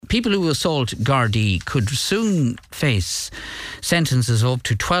people who assault Gardaí could soon face sentences of up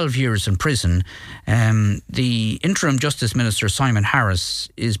to 12 years in prison. The Interim Justice Minister, Simon Harris,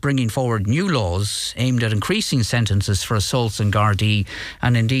 is bringing forward new laws aimed at increasing sentences for assaults on Gardaí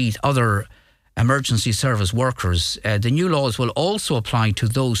and indeed other emergency service workers. The new laws will also apply to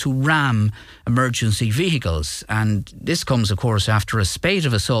those who ram emergency vehicles, and this comes of course after a spate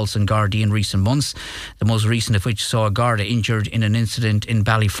of assaults on Gardaí in recent months, the most recent of which saw a Garda injured in an incident in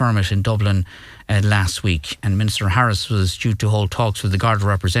Ballyfermot in Dublin last week. And Minister Harris was due to hold talks with the Garda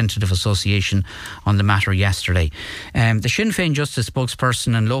Representative Association on the matter yesterday. The Sinn Féin Justice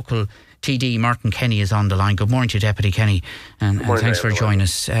spokesperson and local TD Martin Kenny is on the line. Good morning to you, Deputy Kenny, and thanks for joining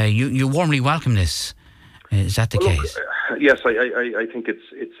us. You warmly welcome this. Is that the case? Yes, I think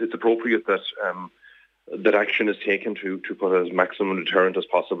it's appropriate that that action is taken to put as maximum deterrent as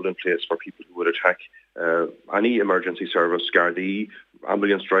possible in place for people who would attack any emergency service. Gardaí,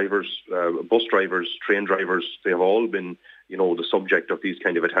 ambulance drivers, bus drivers, train drivers, they have all been, the subject of these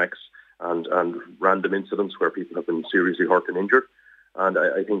kind of attacks and random incidents where people have been seriously hurt and injured. And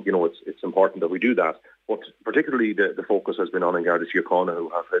I think, it's important that we do that. But particularly the focus has been on Garda Síochána, who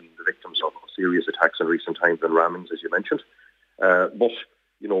have been the victims of serious attacks in recent times and rammings, as you mentioned. But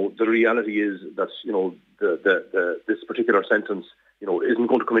the reality is that, this particular sentence, isn't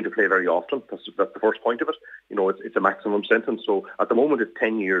going to come into play very often. That's the first point of it. It's a maximum sentence. So at the moment, it's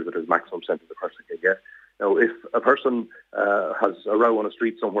 10 years that is maximum sentence a person can get. Now, if a person has a row on a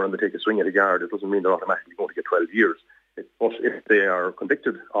street somewhere and they take a swing at a guard, it doesn't mean they're automatically going to get 12 years. But if they are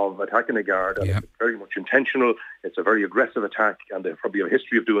convicted of attacking a guard, and it's very much intentional, it's a very aggressive attack, and they probably have a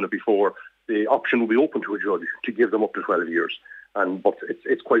history of doing it before, the option will be open to a judge to give them up to 12 years. But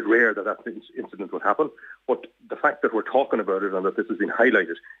it's quite rare that incident would happen. But the fact that we're talking about it and that this has been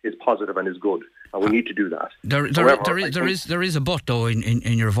highlighted is positive and is good, and we need to do that. There is a but though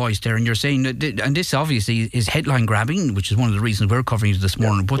in your voice there, and you're saying that, and this obviously is headline grabbing, which is one of the reasons we're covering it this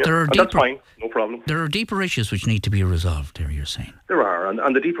morning. But there are that's fine, no problem. There are deeper issues which need to be resolved. There, you're saying there are,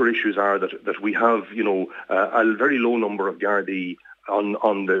 and the deeper issues are that we have a very low number of Gardaí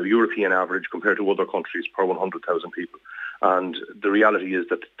on the European average compared to other countries per 100,000 people. And the reality is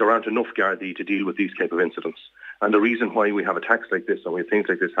that there aren't enough Gardaí to deal with these type of incidents. And the reason why we have attacks like this and we have things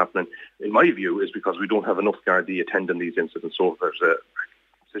like this happening, in my view, is because we don't have enough Gardaí attending these incidents. So if there's a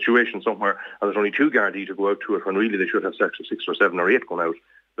situation somewhere and there's only 2 Gardaí to go out to it when really they should have 6 or 7 or 8 going out,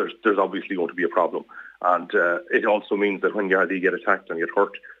 there's obviously going to be a problem. And it also means that when Gardaí get attacked and get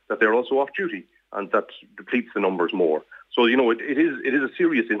hurt, that they're also off duty, and that depletes the numbers more. So, it is a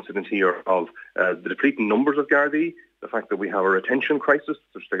serious incident here of the depleting numbers of Gardaí, the fact that we have a retention crisis,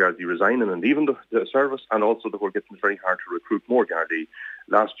 such the Gardaí resigning and leaving the service, and also that we're getting very hard to recruit more Gardaí.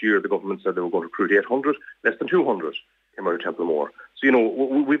 Last year, the government said they were going to recruit 800, less than 200 came out of Templemore. So,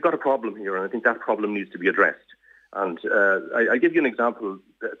 we've got a problem here, and I think that problem needs to be addressed. And I give you an example.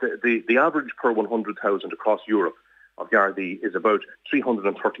 The average per 100,000 across Europe of Gardaí is about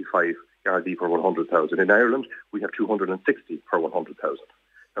 335 Gardaí per 100,000. In Ireland, we have 260 per 100,000.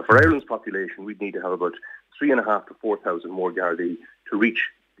 Now, for Ireland's population, we'd need to have about 3,500 to 4,000 more Gardaí to reach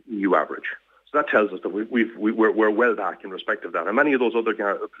the EU average. So that tells us that we're well back in respect of that. And many of those other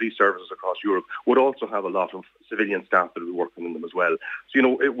police services across Europe would also have a lot of civilian staff that will be working in them as well.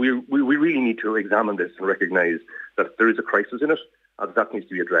 So, we really need to examine this and recognise that there is a crisis in it, and that needs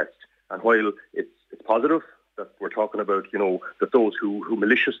to be addressed. And while it's positive that we're talking about, that those who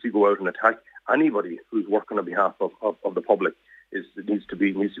maliciously go out and attack anybody who's working on behalf of the public needs to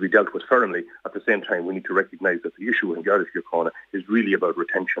be dealt with firmly. At the same time, we need to recognise that the issue in Garda Síochána is really about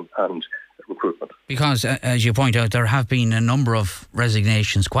retention and recruitment. Because, as you point out, there have been a number of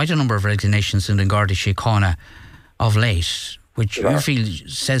resignations, quite a number of resignations in the Garda Síochána of late, which you feel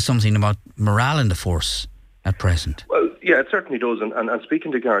says something about morale in the force at present. Well, yeah, it certainly does. And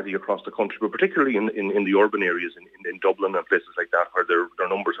speaking to Gardaí across the country, but particularly in the urban areas, in Dublin and places like that, where their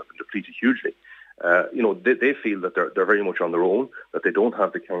numbers have been depleted hugely, they feel that they're very much on their own, that they don't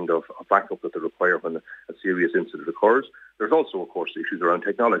have the kind of backup that they require when a serious incident occurs. There's also, of course, issues around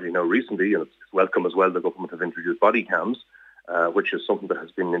technology. Now, recently, and it's welcome as well, the government have introduced body cams, which is something that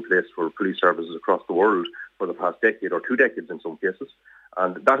has been in place for police services across the world for the past decade or 2 decades in some cases.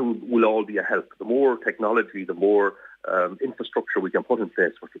 And that will all be a help. The more technology, the more infrastructure we can put in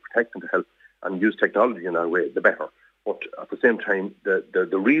place to protect and to help and use technology in that way, the better. But at the same time, the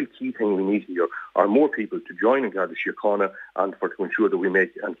real key thing we need here are more people to join in Garda Síochána and to ensure that we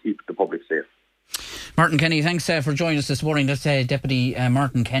make and keep the public safe. Martin Kenny, thanks for joining us this morning. That's Deputy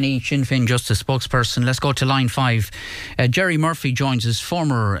Martin Kenny, Sinn Féin Justice spokesperson. Let's go to line 5. Jerry Murphy joins us,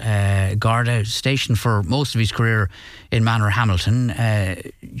 former Garda, stationed for most of his career in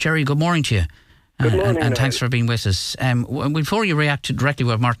Manorhamilton. Jerry, good morning to you. Good morning. And thanks for being with us. Before you react to directly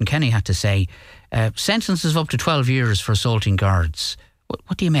what Martin Kenny had to say, sentences of up to 12 years for assaulting guards.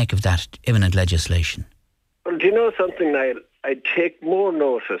 What do you make of that imminent legislation? Well, do you know something, Niall? I'd take more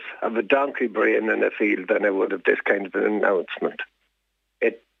notice of a donkey brain in a field than I would of this kind of an announcement.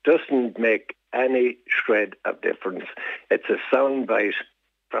 It doesn't make any shred of difference. It's a soundbite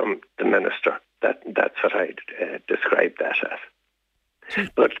from the minister. That's what I'd describe that as.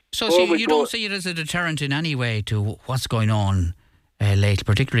 But so you don't see it as a deterrent in any way to what's going on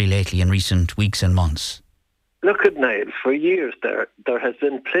particularly lately in recent weeks and months? Look at Niall. For years there has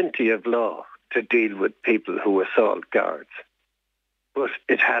been plenty of law to deal with people who assault guards, but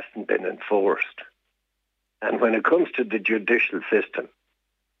it hasn't been enforced. And when it comes to the judicial system,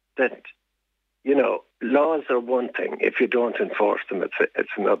 that, you know, laws are one thing. If you don't enforce them, it's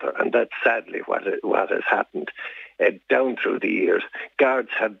another. And that's sadly what has happened down through the years.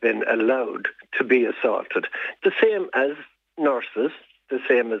 Guards have been allowed to be assaulted, the same as nurses, the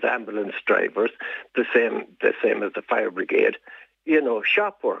same as ambulance drivers, the same as the fire brigade, you know,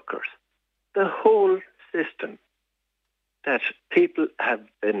 shop workers. The whole system, that people have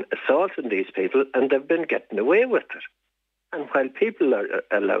been assaulting these people and they've been getting away with it. And while people are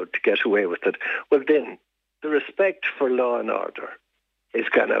allowed to get away with it, well then the respect for law and order is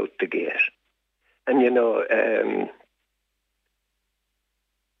gone out the gate. And you know,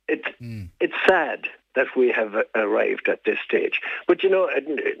 it's sad that we have arrived at this stage. But you know,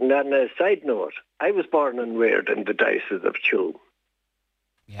 on a side note, I was born and reared in the Diocese of Tuam.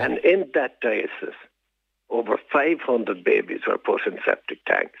 Yeah. And in that diocese, over 500 babies were put in septic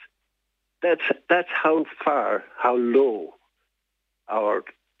tanks. That's how low our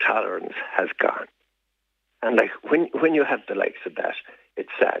tolerance has gone. And like when you have the likes of that,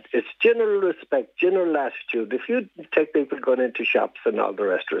 it's sad. It's general respect, general attitude. If you take people going into shops and all the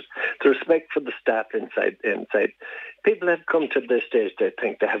rest of it, the respect for the staff inside, people have come to this stage. They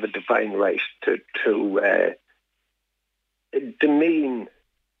think they have a divine right to demean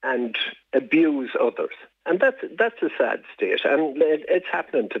and abuse others. And that's a sad state. And it's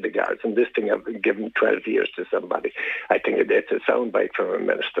happening to the guards. And this thing, I've been given 12 years to somebody. I think it's a soundbite from a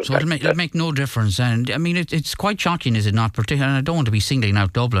minister. So it'll make no difference. And I mean, it's quite shocking, is it not? Particularly, and I don't want to be singling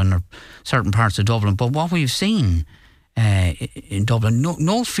out Dublin or certain parts of Dublin, but what we've seen in Dublin,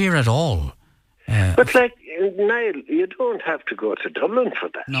 no fear at all. But like, Niall, you don't have to go to Dublin for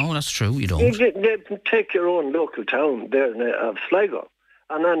that. No, that's true, you don't. You take your own local town there of Sligo.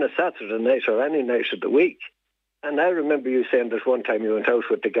 And on a Saturday night or any night of the week. And I remember you saying that one time you went out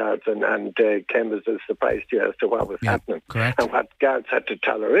with the guards and came as a surprise to you as to what was happening. Correct. And what guards had to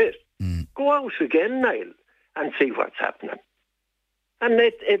tolerate. Go out again, Niall, and see what's happening. And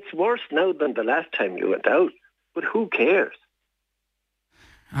it's worse now than the last time you went out. But who cares?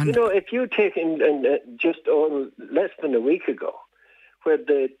 And you know, if you take in just less than a week ago, where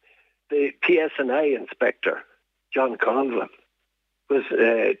the PSNI inspector, John Caldwell,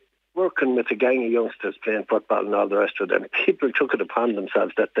 was working with a gang of youngsters playing football and all the rest of them. People took it upon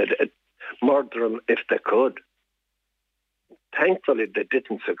themselves that they'd murder them if they could. Thankfully, they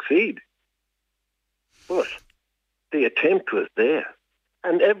didn't succeed. But the attempt was there.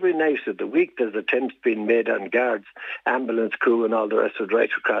 And every night of the week, there's attempts being made on guards, ambulance crew and all the rest of it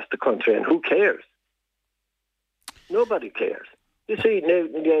right across the country. And who cares? Nobody cares. You see,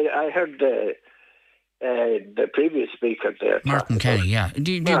 I heard the previous speaker there, Martin Kenny, yeah.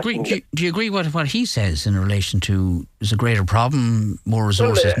 Do you agree? Do you agree with what he says in relation to there's a greater problem, more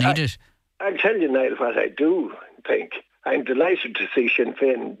resources needed? I'll tell you, Niall, what I do think. I'm delighted to see Sinn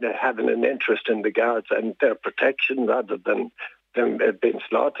Féin having an interest in the guards and their protection rather than them being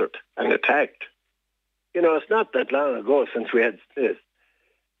slaughtered and attacked. You know, it's not that long ago since we had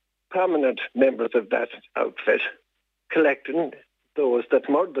prominent members of that outfit collecting those that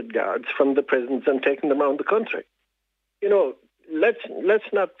murdered guards from the prisons and taking them around the country. You know, let's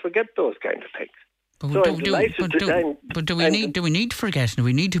not forget those kind of things. But do we need to forget? Do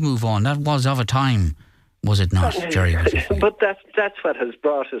we need to move on? That was of a time, was it not, Jerry? But that's what has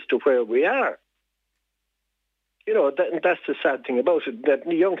brought us to where we are. You know, that's the sad thing about it, that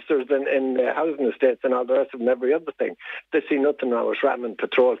the youngsters in housing estates and all the rest of them, every other thing, they see nothing wrong with ramming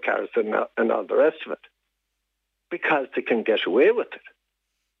patrol cars and all the rest of it, because they can get away with it.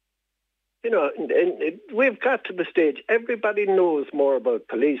 You know, and we've got to the stage, everybody knows more about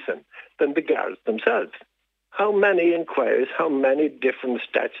policing than the guards themselves. how many inquiries, how many different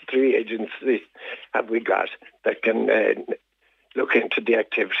statutory agencies have we got that can look into the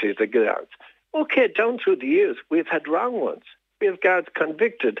activities of guards? Okay, down through the years, we've had wrong ones. We have guards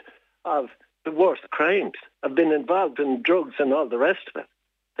convicted of the worst crimes, have been involved in drugs and all the rest of it.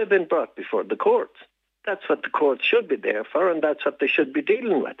 They've been brought before the courts. That's what the courts should be there for, and that's what they should be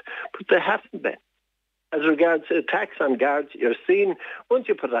dealing with. But they haven't been. As regards attacks on guards, you're seen, once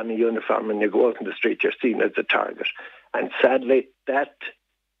you put on a uniform and you go out in the street, you're seen as a target. And sadly, that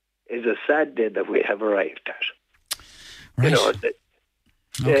is a sad day that we have arrived at. Right. You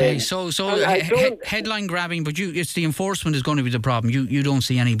know, okay, so headline grabbing, but it's the enforcement is going to be the problem. You don't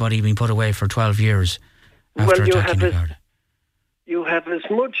see anybody being put away for 12 years after attacking a guard. You have as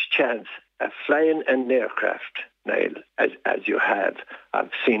much chance of flying an aircraft, Niall, as you have of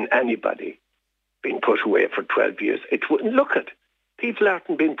seeing anybody being put away for 12 years. Look at people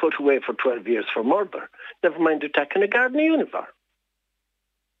aren't being put away for 12 years for murder. Never mind attacking a guard in a uniform.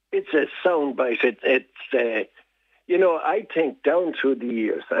 It's a soundbite. It's I think down through the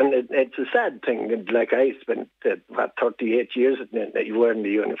years, and it's a sad thing. Like I spent 38 years wearing the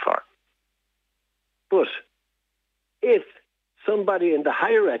uniform. But if somebody in the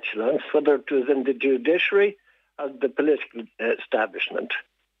higher echelons, whether it was in the judiciary or the political establishment,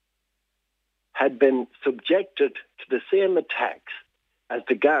 had been subjected to the same attacks as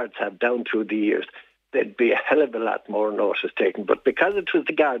the guards have down through the years, there'd be a hell of a lot more notice taken. But because it was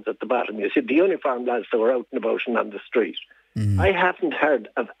the guards at the bottom, you see, the uniformed lads that were out and about and on the street, I haven't heard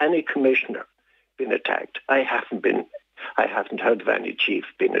of any commissioner being attacked. I haven't heard of any chief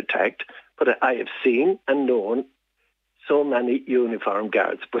being attacked, but I have seen and known so many uniformed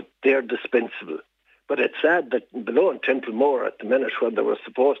guards, but they're dispensable. But it's sad that below in Templemore at the minute, when there was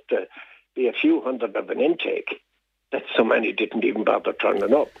supposed to be a few hundred of an intake, that so many didn't even bother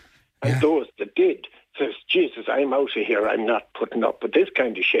turning up. And those that did says, Jesus, I'm out of here. I'm not putting up with this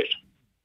kind of shit.